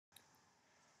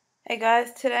Hey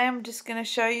guys, today I'm just going to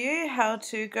show you how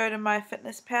to go to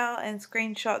MyFitnessPal and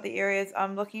screenshot the areas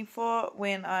I'm looking for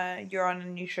when you're on a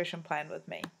nutrition plan with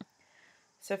me.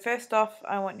 So first off,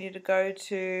 I want you to go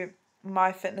to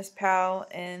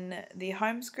MyFitnessPal in the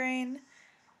home screen,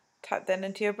 type that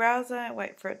into your browser and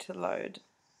wait for it to load.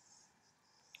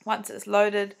 Once it's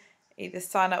loaded, either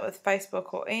sign up with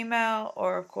Facebook or email,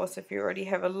 or of course if you already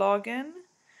have a login,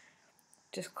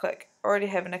 just click already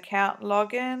have an account,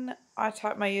 login. I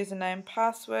type my username,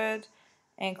 password,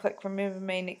 and click remember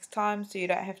me next time so you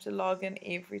don't have to log in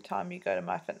every time you go to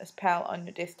MyFitnessPal on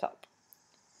your desktop.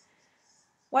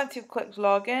 Once you've clicked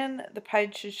login, the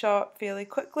page should show up fairly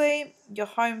quickly. Your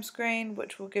home screen,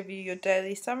 which will give you your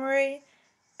daily summary.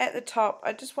 At the top,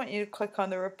 I just want you to click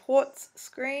on the reports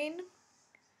screen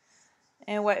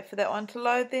and wait for that one to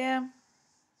load there.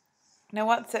 Now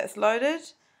once that's loaded,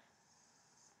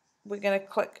 we're going to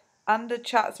click under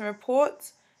charts and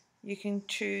reports. You can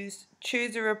choose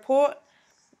a report.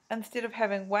 Instead of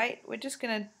having weight, we're just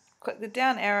going to click the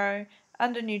down arrow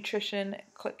under nutrition,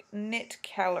 click net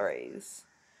calories.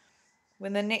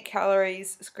 When the net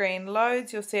calories screen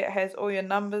loads, you'll see it has all your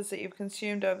numbers that you've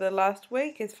consumed over the last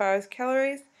week as far as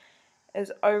calories,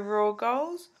 as overall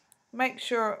goals. Making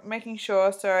sure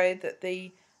that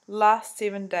the last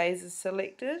 7 days is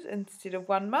selected instead of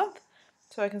 1 month,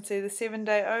 so I can see the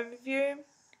 7-day overview.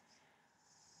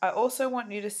 I also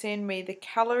want you to send me the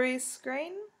calories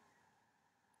screen.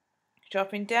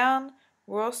 Dropping down,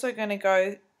 we're also going to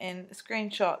go and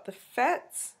screenshot the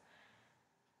fats,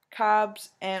 carbs,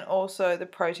 and also the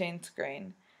protein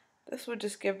screen. This will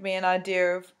just give me an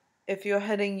idea of if you're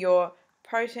hitting your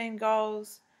protein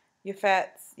goals, your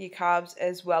fats, your carbs,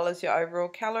 as well as your overall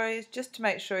calories, just to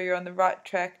make sure you're on the right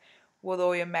track with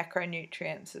all your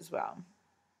macronutrients as well.